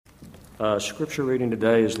Scripture reading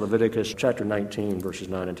today is Leviticus chapter 19, verses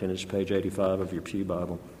 9 and 10. It's page 85 of your Pew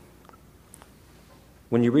Bible.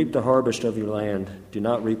 When you reap the harvest of your land, do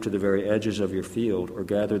not reap to the very edges of your field or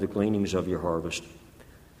gather the gleanings of your harvest.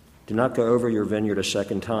 Do not go over your vineyard a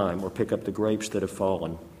second time or pick up the grapes that have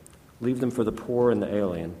fallen. Leave them for the poor and the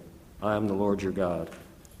alien. I am the Lord your God.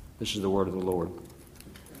 This is the word of the Lord.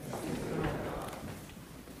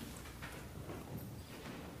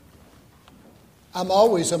 I'm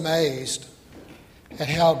always amazed at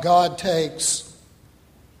how God takes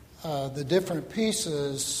the different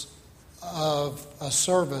pieces of a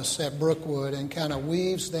service at Brookwood and kind of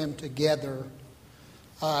weaves them together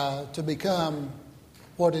to become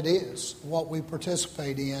what it is, what we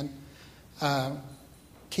participate in.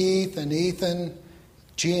 Keith and Ethan,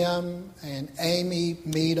 Jim and Amy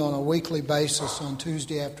meet on a weekly basis on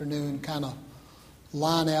Tuesday afternoon, kind of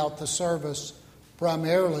line out the service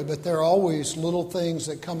primarily, but there are always little things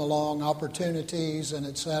that come along, opportunities and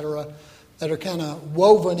etc., that are kind of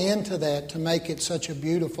woven into that to make it such a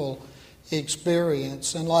beautiful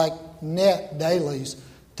experience. And like Net Daly's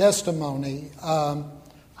testimony, I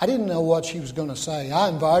didn't know what she was going to say. I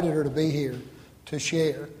invited her to be here to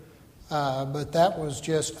share, but that was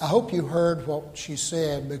just, I hope you heard what she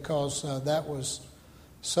said, because that was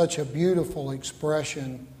such a beautiful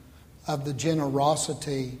expression of the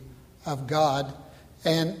generosity of God.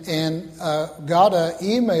 And got an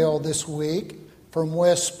email this week from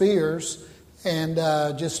Wes Spears, and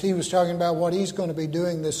he was talking about what he's going to be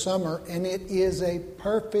doing this summer, and it is a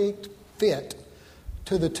perfect fit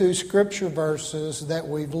to the two scripture verses that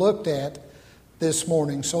we've looked at this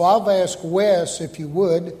morning. So I've asked Wes, if you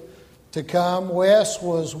would, to come. Wes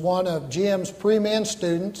was one of Jim's pre-min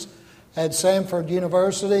students at Samford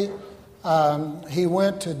University. He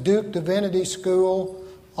went to Duke Divinity School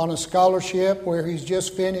on a scholarship where he's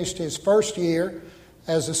just finished his first year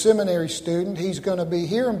as a seminary student. He's going to be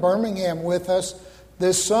here in Birmingham with us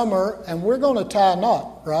this summer, and we're going to tie a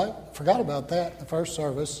knot, right? Forgot about that in the first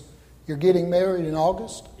service. You're getting married in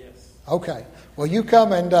August? Yes. Okay. Well, you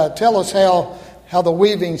come and tell us how the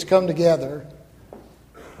weavings come together.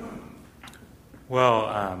 Well,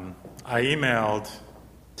 I emailed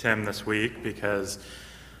Tim this week because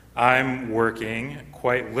I'm working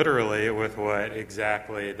quite literally with what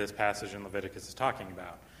exactly this passage in Leviticus is talking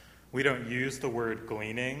about. We don't use the word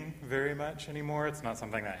gleaning very much anymore. It's not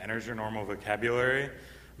something that enters your normal vocabulary,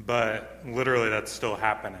 but literally that's still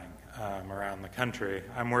happening around the country.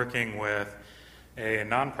 I'm working with a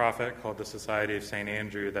nonprofit called the Society of St.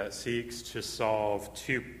 Andrew that seeks to solve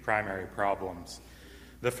two primary problems.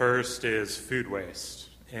 The first is food waste,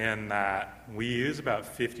 in that we use about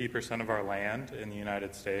 50% of our land in the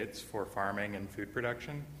United States for farming and food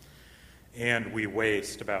production, and we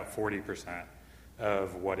waste about 40%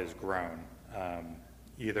 of what is grown,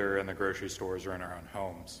 either in the grocery stores or in our own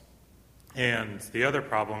homes. And the other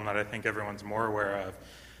problem that I think everyone's more aware of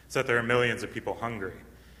is that there are millions of people hungry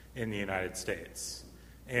in the United States.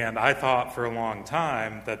 And I thought for a long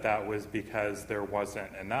time that that was because there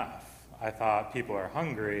wasn't enough. I thought people are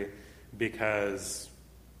hungry because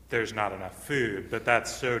there's not enough food, but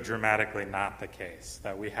that's so dramatically not the case,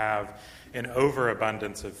 that we have an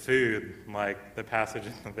overabundance of food, like the passage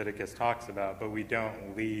in Leviticus talks about, but we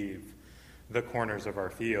don't leave the corners of our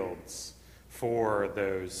fields for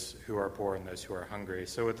those who are poor and those who are hungry.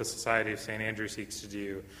 So what the Society of St. Andrew seeks to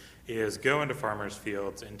do is go into farmers'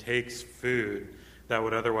 fields and takes food that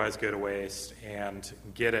would otherwise go to waste and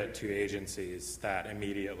get it to agencies that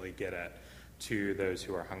immediately get it to those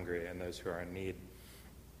who are hungry and those who are in need.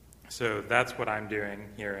 So that's what I'm doing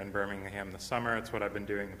here in Birmingham this summer. It's what I've been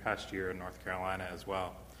doing the past year in North Carolina as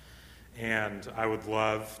well. And I would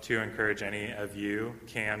love to encourage any of you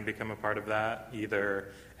can become a part of that,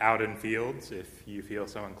 either out in fields if you feel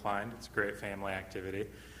so inclined. It's a great family activity.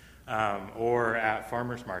 Or at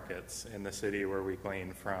farmers markets in the city where we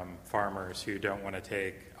glean from farmers who don't want to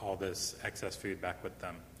take all this excess food back with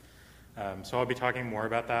them. So I'll be talking more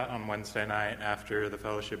about that on Wednesday night after the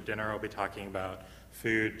fellowship dinner. I'll be talking about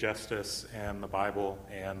food, justice, and the Bible,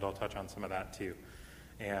 and I'll touch on some of that too.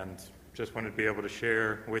 And just wanted to be able to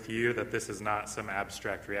share with you that this is not some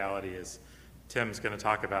abstract reality, as Tim's going to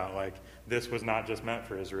talk about. Like, this was not just meant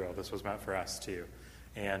for Israel, this was meant for us too.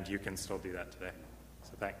 And you can still do that today.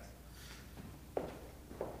 So thanks.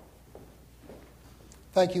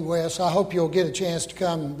 Thank you, Wes. I hope you'll get a chance to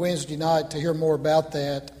come Wednesday night to hear more about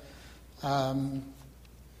that.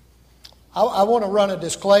 I want to run a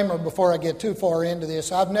disclaimer before I get too far into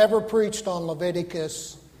this. I've never preached on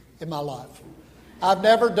Leviticus in my life. I've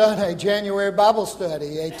never done a January Bible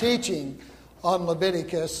study, a teaching on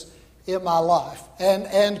Leviticus in my life.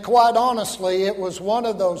 And quite honestly, it was one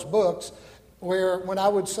of those books where when I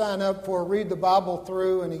would sign up for Read the Bible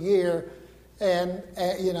Through in a year, and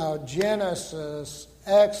Genesis,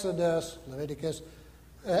 Exodus, Leviticus,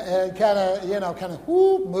 and kind of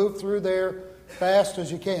move through there fast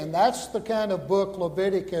as you can. That's the kind of book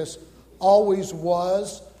Leviticus always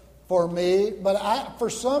was for me. But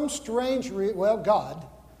for some strange reason, God.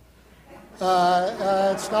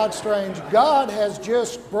 It's not strange. God has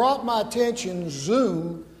just brought my attention,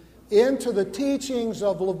 into the teachings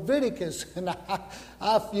of Leviticus. And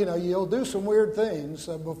you'll do some weird things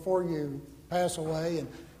before you pass away. And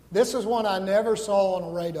this is one I never saw on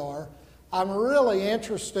a radar. I'm really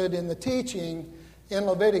interested in the teaching in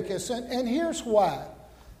Leviticus. And here's why.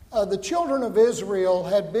 The children of Israel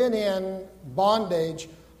had been in bondage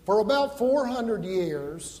for about 400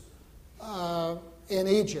 years in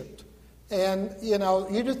Egypt. And,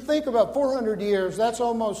 you just think about 400 years, that's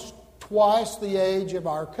almost twice the age of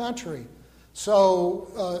our country.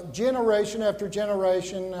 So generation after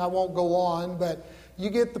generation, I won't go on, but you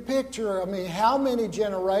get the picture. I mean, how many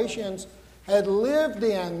generations had lived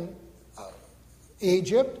in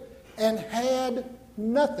Egypt and had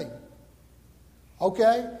nothing?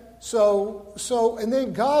 Okay? So, and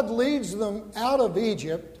then God leads them out of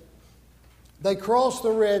Egypt. They cross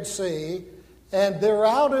the Red Sea, and they're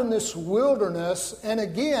out in this wilderness. And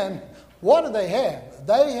again, what do they have?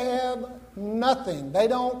 They have nothing. They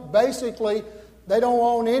don't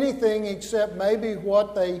own anything except maybe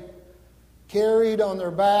what they carried on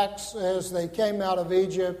their backs as they came out of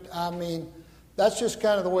Egypt. I mean, that's just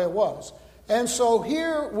kind of the way it was. And so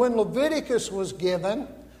here, when Leviticus was given,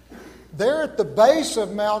 they're at the base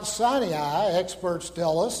of Mount Sinai, experts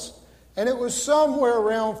tell us, and it was somewhere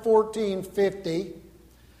around 1450.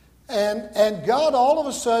 And God all of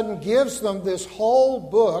a sudden gives them this whole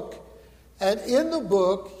book, and in the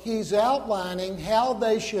book, He's outlining how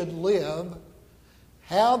they should live,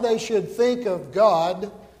 how they should think of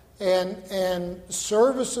God, and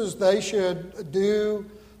services they should do,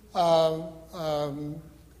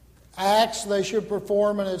 acts they should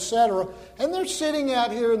perform, and etc. And they're sitting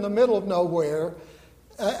out here in the middle of nowhere,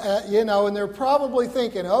 and they're probably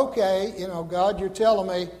thinking, okay, God, you're telling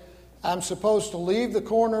me I'm supposed to leave the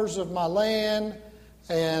corners of my land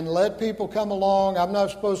and let people come along. I'm not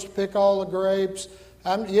supposed to pick all the grapes.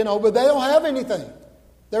 But they don't have anything.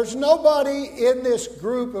 There's nobody in this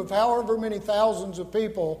group of however many thousands of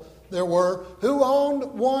people there were who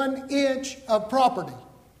owned 1 inch of property.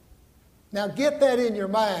 Now get that in your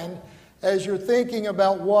mind as you're thinking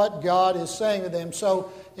about what God is saying to them.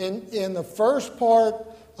 So in the first part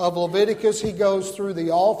of Leviticus, He goes through the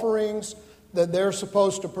offerings that they're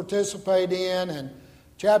supposed to participate in. And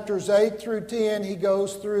chapters 8 through 10, He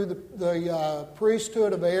goes through the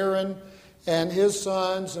priesthood of Aaron and his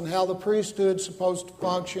sons and how the priesthood's supposed to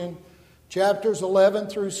function. Chapters 11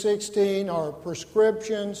 through 16 are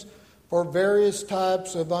prescriptions for various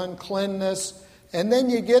types of uncleanness. And then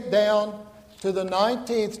you get down to the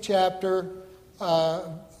 19th chapter,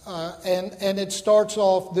 and it starts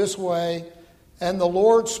off this way. And the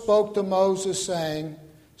Lord spoke to Moses, saying,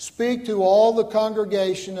 "Speak to all the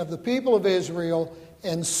congregation of the people of Israel,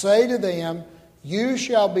 and say to them, You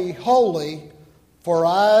shall be holy, for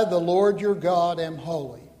I, the Lord your God, am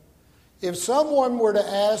holy." If someone were to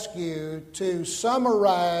ask you to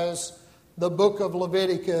summarize the book of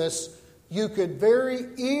Leviticus, you could very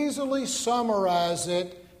easily summarize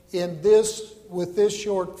it with this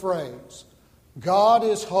short phrase: God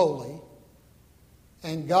is holy,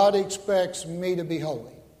 and God expects me to be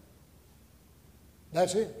holy.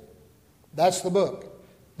 That's it. That's the book.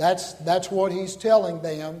 That's what He's telling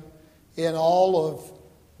them in all of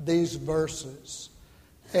these verses.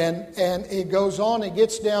 And it goes on, it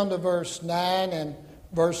gets down to verse 9 and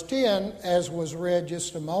verse 10, as was read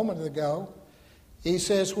just a moment ago. He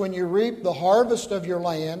says, "When you reap the harvest of your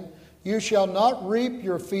land, you shall not reap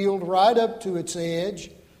your field right up to its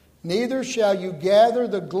edge, neither shall you gather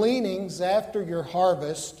the gleanings after your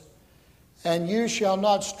harvest, and you shall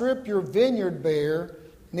not strip your vineyard bare,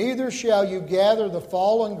 neither shall you gather the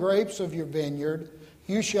fallen grapes of your vineyard.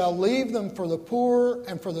 You shall leave them for the poor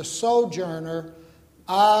and for the sojourner.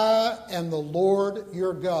 I am the Lord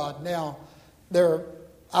your God." Now,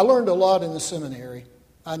 I learned a lot in the seminary.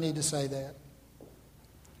 I need to say that.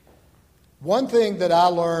 One thing that I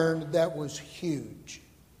learned that was huge.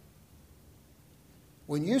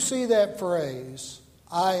 When you see that phrase,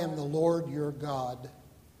 "I am the Lord your God,"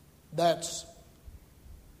 that's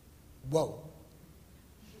whoa.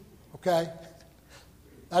 Okay?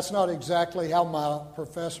 That's not exactly how my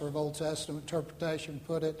professor of Old Testament interpretation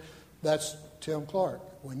put it. That's Tim Clark.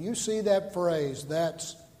 When you see that phrase,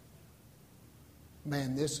 that's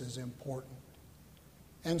man, this is important.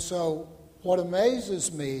 And so what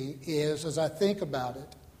amazes me is, as I think about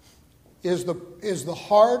it, is the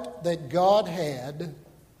heart that God had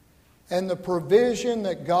and the provision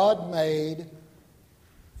that God made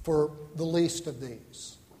for the least of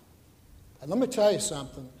these. And let me tell you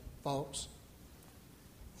something, folks.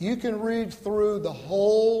 You can read through the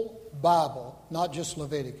whole Bible, not just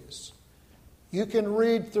Leviticus. You can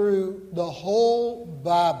read through the whole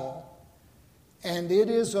Bible, and it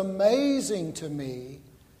is amazing to me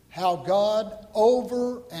how God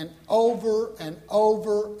over and over and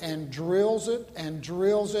over and drills it and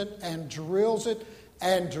drills it and drills it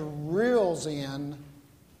and drills in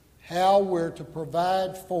how we're to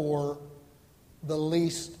provide for the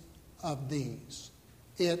least of these.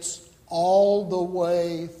 It's all the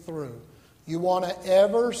way through. You want to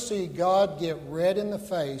ever see God get red in the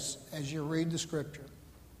face as you read the Scripture,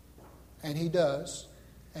 and He does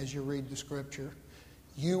as you read the Scripture,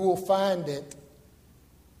 you will find it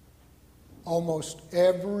almost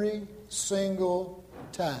every single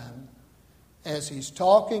time as He's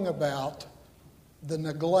talking about the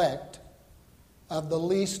neglect of the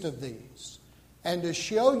least of these. And to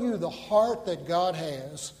show you the heart that God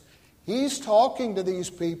has, He's talking to these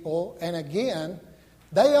people, and again,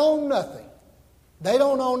 they own nothing. They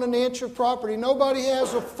don't own an inch of property. Nobody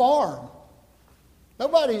has a farm.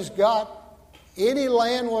 Nobody's got any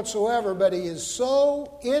land whatsoever, but He is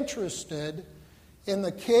so interested in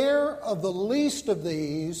the care of the least of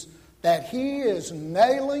these that He is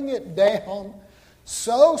nailing it down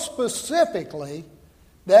so specifically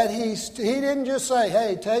that he didn't just say,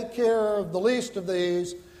 hey, take care of the least of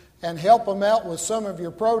these and help them out with some of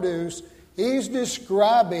your produce. He's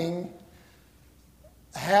describing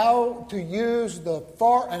how to use the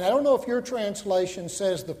far, and I don't know if your translation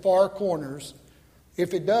says the far corners.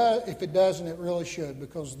 If it doesn't, it really should,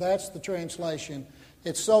 because that's the translation.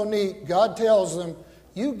 It's so neat. God tells them,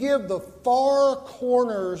 you give the far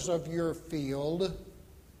corners of your field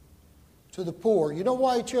to the poor. You know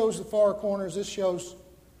why He chose the far corners? This shows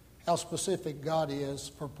how specific God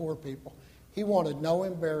is for poor people. He wanted no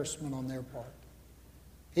embarrassment on their part.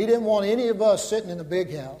 He didn't want any of us sitting in the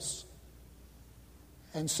big house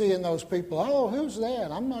and seeing those people, oh, who's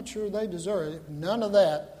that? I'm not sure they deserve it. None of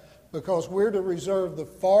that, because we're to reserve the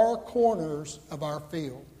far corners of our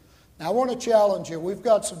field. Now, I want to challenge you. We've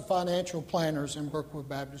got some financial planners in Brookwood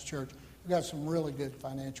Baptist Church. We've got some really good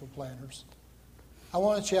financial planners. I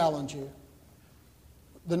want to challenge you.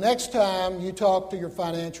 The next time you talk to your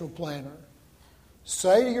financial planner,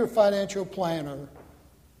 say to your financial planner,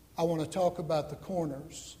 I want to talk about the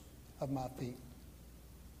corners of my feet.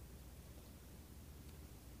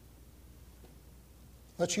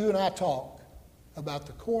 Let you and I talk about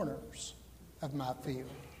the corners of my field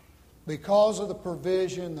because of the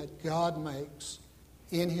provision that God makes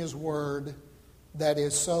in His Word that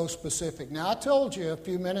is so specific. Now, I told you a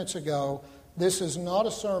few minutes ago, this is not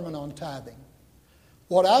a sermon on tithing.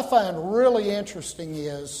 What I find really interesting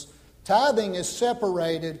is tithing is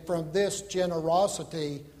separated from this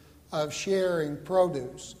generosity of sharing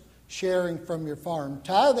produce, sharing from your farm.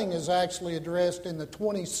 Tithing is actually addressed in the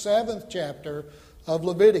 27th chapter of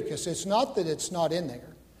Leviticus. It's not that it's not in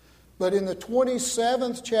there, but in the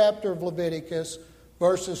 27th chapter of Leviticus,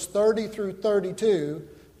 verses 30 through 32,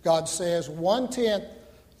 God says 1/10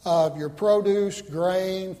 of your produce,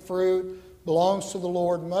 grain, fruit belongs to the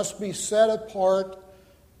Lord, must be set apart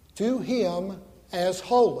to Him as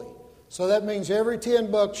holy. So that means every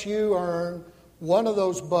 $10 you earn, one of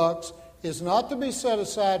those bucks is not to be set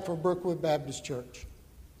aside for Brookwood Baptist Church.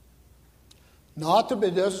 Not to be,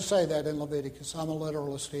 it doesn't say that in Leviticus. I'm a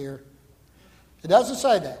literalist here. It doesn't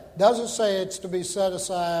say that. It doesn't say it's to be set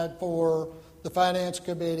aside for the finance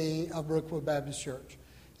committee of Brookwood Baptist Church.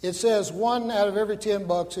 It says 1 out of every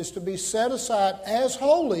 $10 is to be set aside as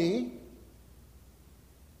holy,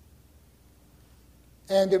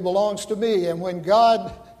 and it belongs to me. And when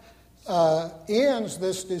God ends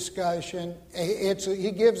this discussion,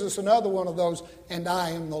 He gives us another one of those, and I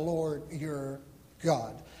am the Lord your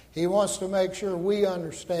God. He wants to make sure we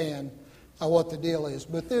understand what the deal is.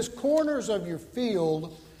 But this corners of your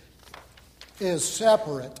field is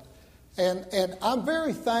separate. And I'm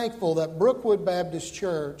very thankful that Brookwood Baptist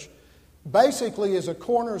Church basically is a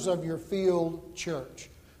corners of your field church.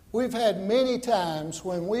 We've had many times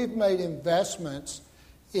when we've made investments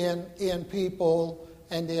in people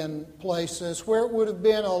and in places where it would have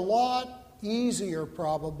been a lot easier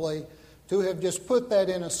probably to have just put that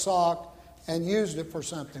in a sock and used it for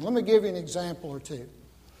something. Let me give you an example or two.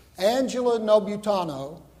 Angela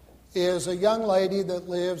Nobutano is a young lady that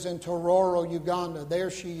lives in Tororo, Uganda. There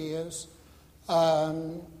she is. I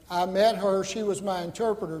I met her. She was my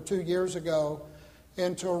interpreter 2 years ago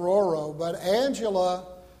in Tororo. But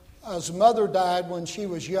Angela's mother died when she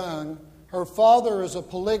was young. Her father is a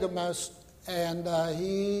polygamist, and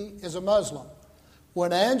he is a Muslim.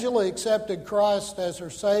 When Angela accepted Christ as her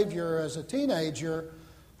Savior as a teenager,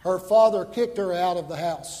 her father kicked her out of the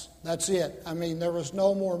house. That's it. I mean, there was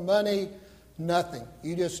no more money, nothing.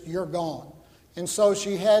 You're gone. And so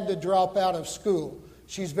she had to drop out of school.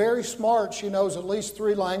 She's very smart. She knows at least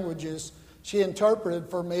 3 languages. She interpreted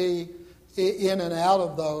for me in and out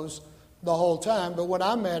of those the whole time. But when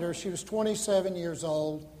I met her, she was 27 years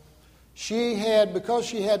old. Because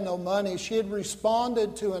she had no money, she had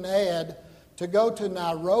responded to an ad to go to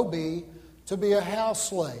Nairobi to be a house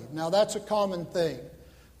slave. Now, that's a common thing.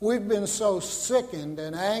 We've been so sickened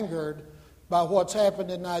and angered by what's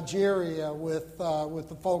happened in Nigeria with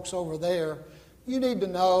the folks over there. You need to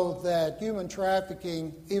know that human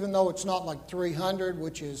trafficking, even though it's not like 300,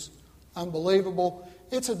 which is unbelievable,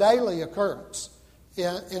 it's a daily occurrence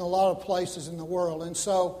in a lot of places in the world. And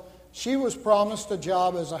so she was promised a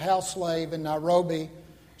job as a house slave in Nairobi.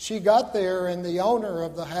 She got there, and the owner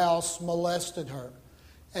of the house molested her.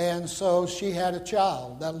 And so she had a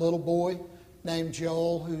child, that little boy named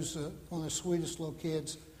Joel, who's one of the sweetest little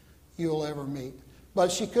kids you'll ever meet.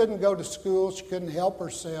 But she couldn't go to school. She couldn't help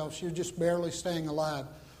herself. She was just barely staying alive.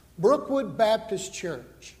 Brookwood Baptist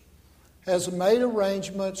Church has made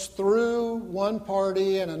arrangements through one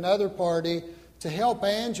party and another party to help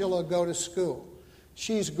Angela go to school.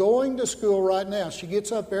 She's going to school right now. She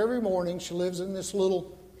gets up every morning. She lives in this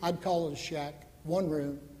little, I'd call it a shack, one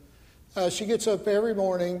room. She gets up every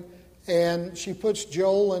morning and she puts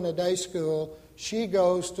Joel in a day school. She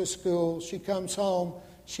goes to school. She comes home.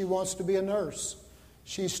 She wants to be a nurse.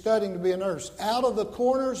 She's studying to be a nurse. Out of the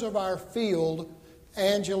corners of our field,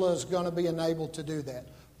 Angela is going to be enabled to do that.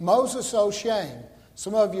 Moses O'Shane.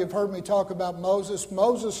 Some of you have heard me talk about Moses.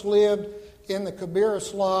 Moses lived in the Kibera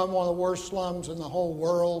slum, one of the worst slums in the whole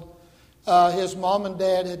world. His mom and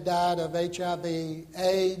dad had died of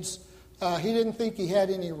HIV/AIDS. He didn't think he had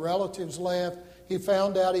any relatives left. He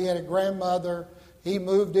found out he had a grandmother. He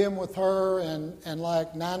moved in with her and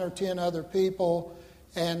like 9 or 10 other people.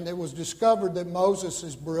 And it was discovered that Moses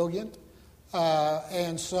is brilliant.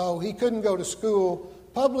 And so he couldn't go to school.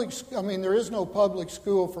 There is no public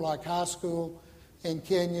school for like high school in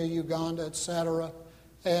Kenya, Uganda, etc.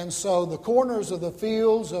 And so the corners of the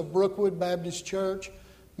fields of Brookwood Baptist Church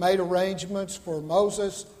made arrangements for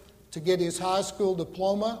Moses to get his high school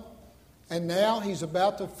diploma. And now he's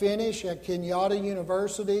about to finish at Kenyatta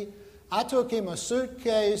University. I took him a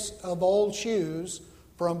suitcase of old shoes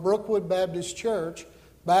from Brookwood Baptist Church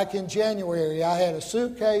back in January. I had a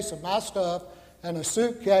suitcase of my stuff and a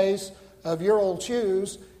suitcase of your old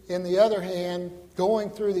shoes in the other hand,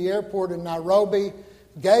 going through the airport in Nairobi,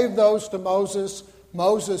 gave those to Moses.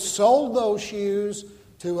 Moses sold those shoes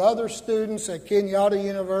to other students at Kenyatta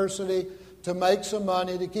University to make some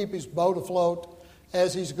money to keep his boat afloat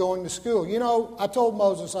as he's going to school. You know, I told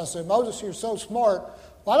Moses, I said, Moses, you're so smart.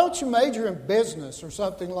 Why don't you major in business or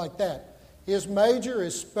something like that? His major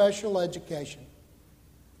is special education.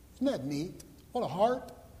 Isn't that neat? What a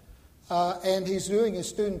heart. And he's doing his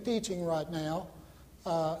student teaching right now.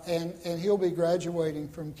 And he'll be graduating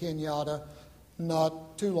from Kenyatta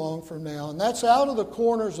not too long from now. And that's out of the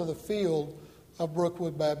corners of the field of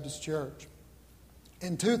Brookwood Baptist Church.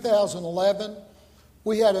 In 2011,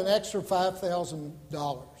 we had an extra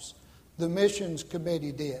 $5,000. The missions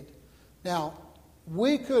committee did. Now,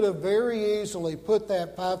 we could have very easily put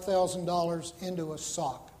that $5,000 into a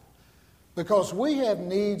sock because we have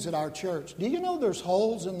needs at our church. Do you know there's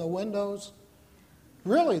holes in the windows?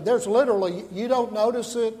 Really, there's literally, you don't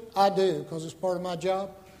notice it? I do because it's part of my job.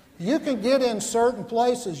 You can get in certain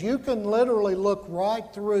places. You can literally look right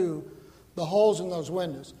through the holes in those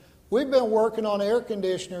windows. We've been working on air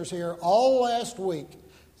conditioners here all last week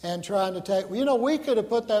and trying to take, we could have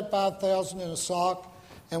put that $5,000 in a sock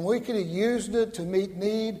and we could have used it to meet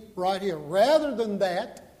need right here. Rather than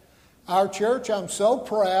that, our church, I'm so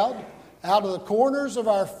proud, out of the corners of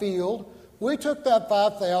our field, we took that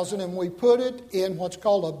 $5,000 and we put it in what's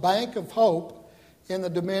called a bank of hope in the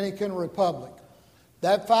Dominican Republic.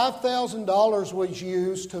 That $5,000 was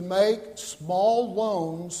used to make small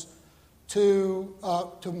loans to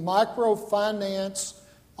microfinance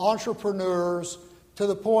entrepreneurs to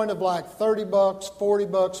the point of like $30, $40,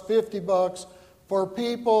 $50 for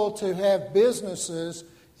people to have businesses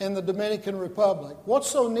in the Dominican Republic. What's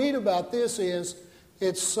so neat about this is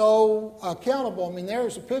it's so accountable. I mean,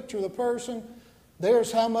 there's a picture of the person.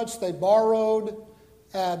 There's how much they borrowed.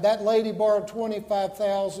 That lady borrowed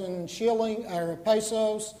 25,000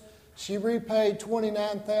 pesos. She repaid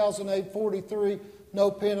 $29,843, no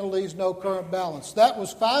penalties, no current balance. That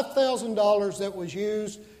was $5,000 that was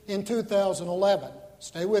used in 2011.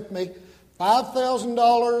 Stay with me.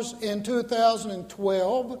 $5,000 in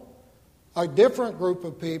 2012, a different group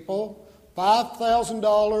of people.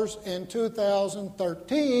 $5,000 in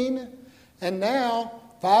 2013, and now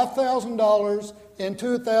 $5,000 in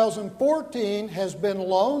 2014 has been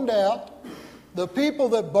loaned out. The people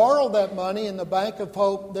that borrow that money in the Bank of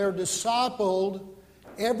Hope, they're discipled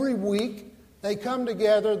every week. They come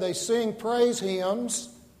together, they sing praise hymns.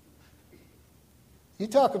 You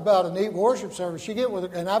talk about a neat worship service. You get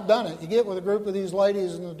with, and I've done it, you get with a group of these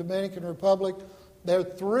ladies in the Dominican Republic. They're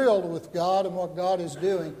thrilled with God and what God is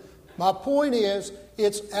doing. My point is,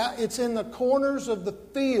 it's in the corners of the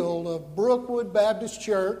field of Brookwood Baptist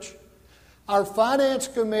Church. Our finance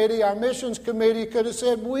committee, our missions committee could have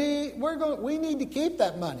said, we need to keep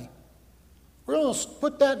that money. We're going to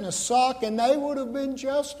put that in a sock, and they would have been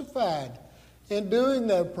justified in doing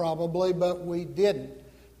that probably, but we didn't.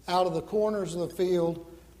 Out of the corners of the field,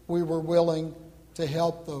 we were willing to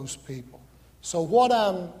help those people. So what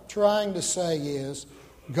I'm trying to say is,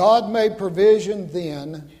 God made provision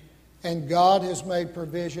then, and God has made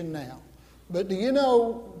provision now. But do you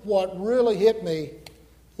know what really hit me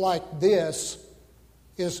like this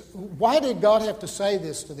is, why did God have to say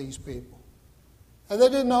this to these people? They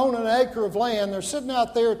didn't own an acre of land. They're sitting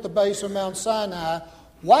out there at the base of Mount Sinai.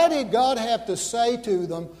 Why did God have to say to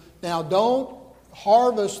them, now don't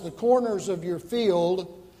harvest the corners of your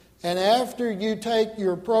field, and after you take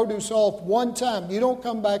your produce off one time, you don't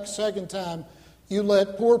come back a second time, you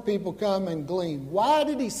let poor people come and glean. Why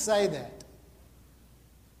did he say that?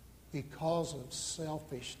 Because of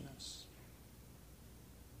selfishness.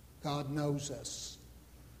 God knows us.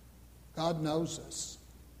 God knows us.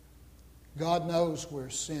 God knows we're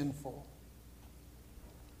sinful.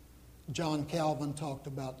 John Calvin talked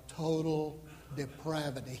about total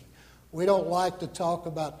depravity. We don't like to talk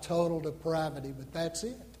about total depravity, but that's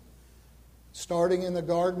it. Starting in the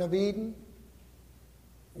Garden of Eden,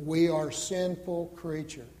 we are sinful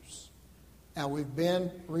creatures. Now, we've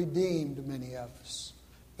been redeemed, many of us,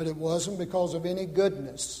 but it wasn't because of any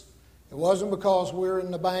goodness. It wasn't because we're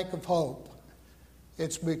in the Bank of Hope.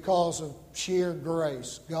 It's because of sheer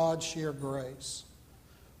grace, God's sheer grace.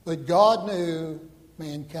 But God knew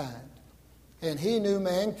mankind, and He knew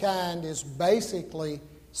mankind is basically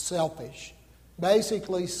selfish,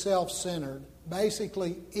 basically self-centered,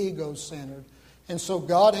 basically ego-centered. And so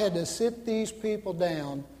God had to sit these people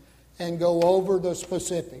down and go over the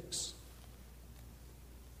specifics.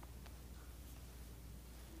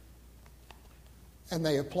 And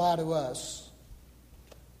they apply to us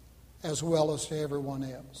as well as to everyone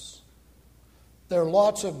else. There are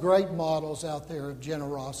lots of great models out there of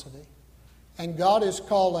generosity. And God is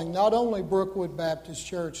calling not only Brookwood Baptist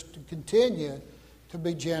Church to continue to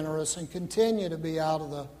be generous and continue to be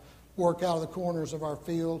work out of the corners of our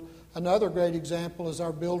field. Another great example is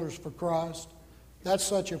our Builders for Christ. That's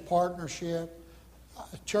such a partnership.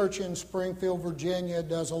 A church in Springfield, Virginia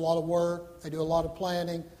does a lot of work. They do a lot of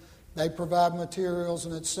planning. They provide materials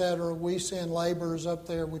and etc. We send laborers up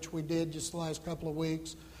there, which we did just the last couple of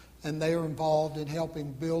weeks, and they are involved in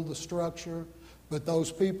helping build the structure. But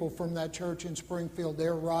those people from that church in Springfield,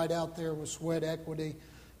 they're right out there with sweat equity,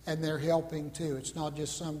 and they're helping too. It's not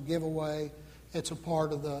just some giveaway. It's a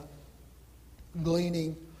part of the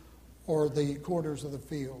gleaning or the quarters of the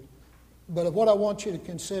field. But what I want you to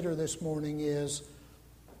consider this morning is,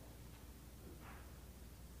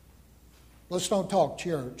 let's don't talk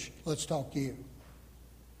church, let's talk you.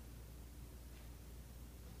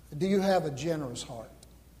 Do you have a generous heart?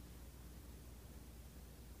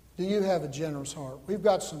 Do you have a generous heart? We've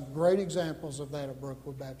got some great examples of that at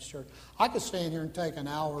Brookwood Baptist Church. I could stand here and take an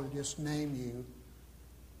hour to just name you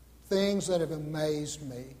things that have amazed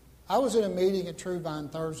me. I was in a meeting at True Vine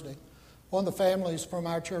Thursday. One of the families from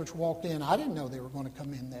our church walked in. I didn't know they were going to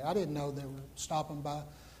come in there. I didn't know they were stopping by.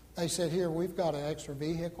 They said, here, we've got an extra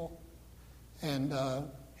vehicle, and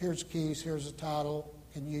here's keys, here's a title.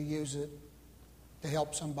 Can you use it to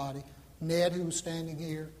help somebody? Ned, who was standing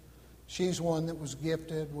here, she's one that was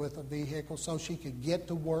gifted with a vehicle so she could get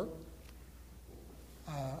to work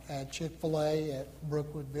at Chick-fil-A at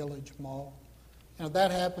Brookwood Village Mall. Now,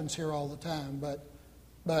 that happens here all the time, but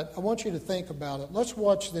I want you to think about it. Let's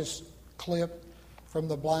watch this clip from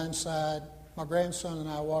The Blind Side. My grandson and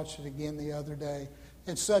I watched it again the other day.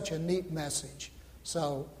 It's such a neat message.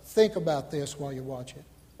 So think about this while you watch it.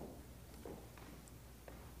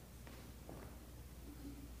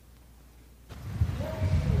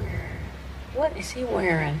 What is he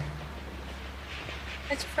wearing?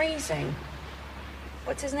 It's freezing.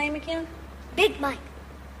 What's his name again? Big Mike.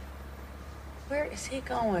 Where is he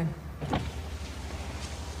going?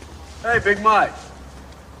 Hey, Big Mike.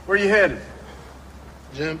 Where you headed?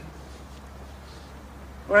 Jim?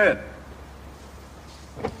 Go ahead.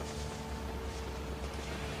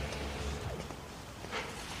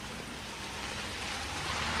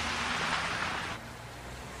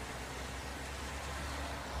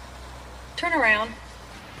 Turn around.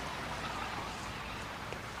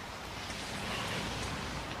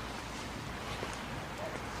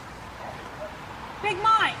 Big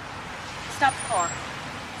Mike! Stop the car.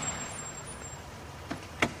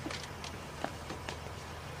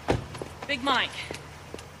 Big Mike.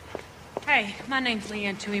 Hey, my name's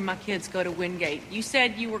Leanne Toohey. My kids go to Wingate. You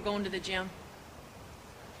said you were going to the gym?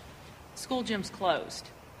 School gym's closed.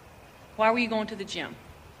 Why were you going to the gym?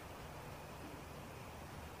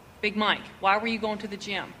 Big Mike, why were you going to the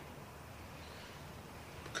gym?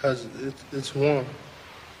 Because it's warm.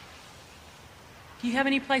 Do you have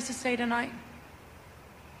any place to stay tonight?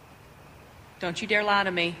 Don't you dare lie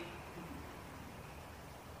to me.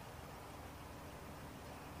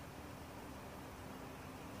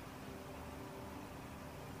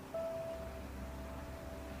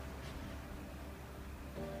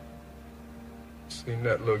 Seen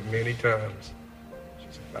that look many times.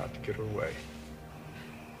 She's about to get her way.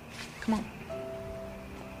 Come on.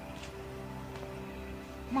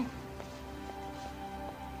 Come on.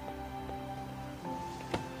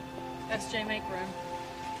 SJ, make room.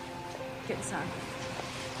 Get inside.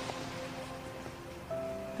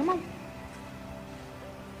 Come on.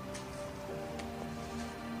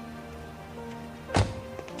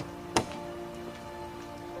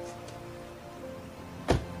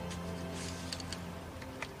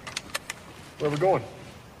 Where are we going?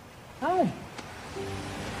 Home.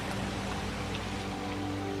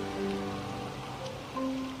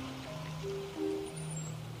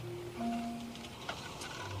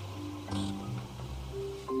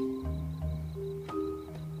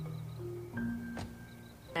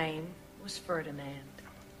 Name was Ferdinand.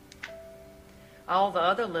 All the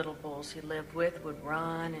other little bulls he lived with would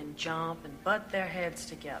run and jump and butt their heads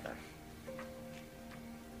together.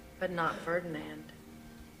 But not Ferdinand.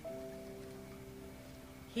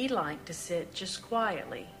 He liked to sit just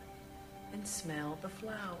quietly and smell the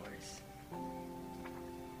flowers.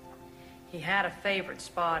 He had a favorite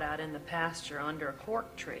spot out in the pasture under a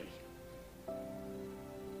cork tree.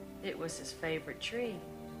 It was his favorite tree,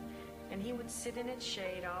 and he would sit in its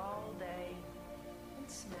shade all day and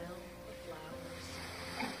smell the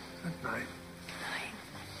flowers. Good night.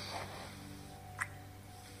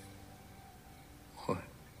 What?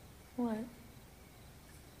 What?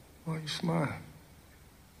 Why are you smiling?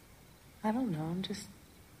 I don't know. I'm just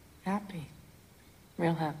happy.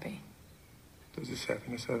 Real happy. Does this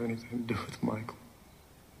happiness have anything to do with Michael?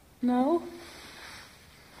 No.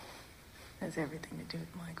 It has everything to do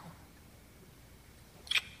with Michael.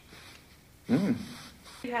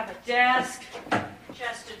 You have a desk,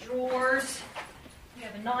 chest of drawers. You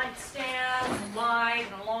have a nightstand, a light,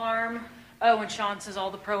 an alarm. Oh, and Sean says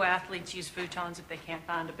all the pro athletes use futons if they can't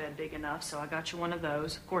find a bed big enough, so I got you one of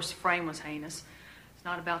those. Of course, the frame was heinous. It's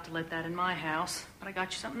not about to let that in my house, but I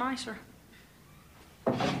got you something nicer.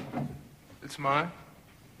 It's mine?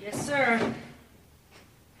 Yes, sir.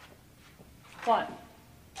 What?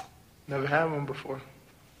 Never had one before.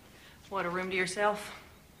 What, a room to yourself?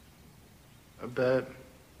 A bed.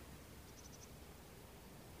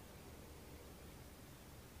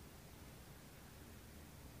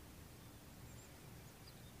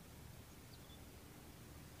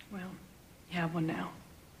 Well, you have one now.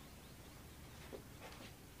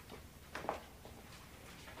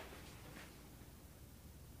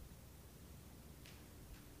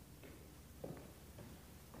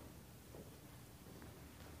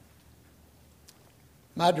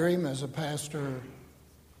 My dream as a pastor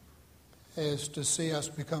is to see us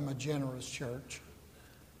become a generous church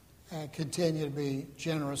and continue to be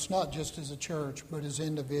generous, not just as a church, but as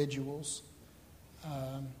individuals.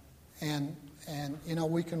 And you know,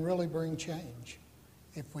 we can really bring change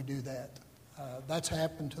if we do that. That's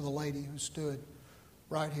happened to the lady who stood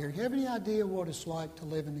right here. Do you have any idea what it's like to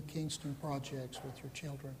live in the Kingston projects with your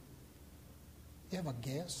children? You have a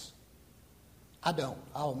guess? I don't,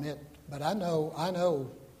 I'll admit, but I know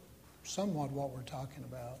somewhat what we're talking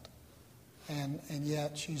about. And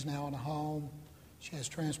yet she's now in a home. She has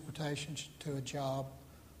transportation to a job.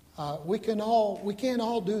 We can't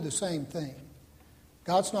all do the same thing.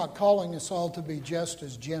 God's not calling us all to be just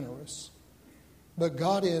as generous, but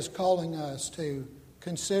God is calling us to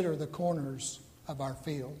consider the corners of our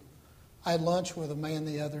field. I had lunch with a man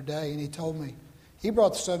the other day, and he told me, he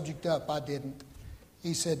brought the subject up, I didn't.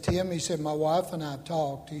 He said, Tim, he said, my wife and I have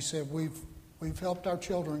talked. He said, we've helped our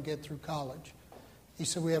children get through college. He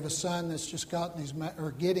said, we have a son that's just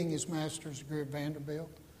getting his master's degree at Vanderbilt.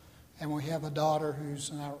 And we have a daughter who's,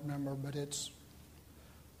 and I don't remember, but it's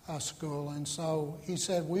a school. And so he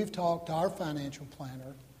said, we've talked to our financial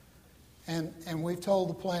planner, and we've told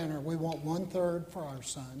the planner we want 1/3 for our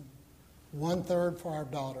son, 1/3 for our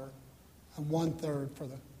daughter, and 1/3 for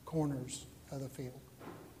the corners of the field,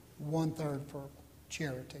 1/3 for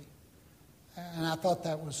charity. And I thought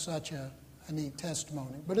that was such a neat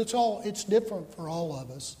testimony. But it's different for all of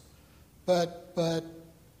us. But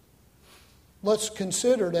let's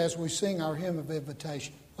consider it as we sing our hymn of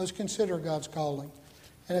invitation. Let's consider God's calling.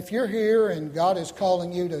 And if you're here and God is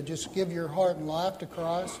calling you to just give your heart and life to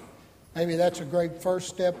Christ, maybe that's a great first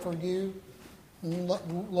step for you.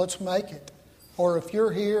 Let's make it. Or if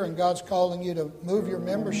you're here and God's calling you to move your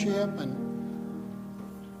membership and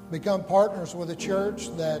become partners with a church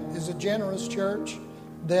that is a generous church,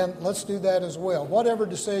 then let's do that as well. Whatever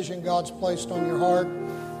decision God's placed on your heart,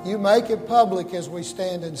 you make it public as we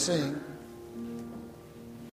stand and sing.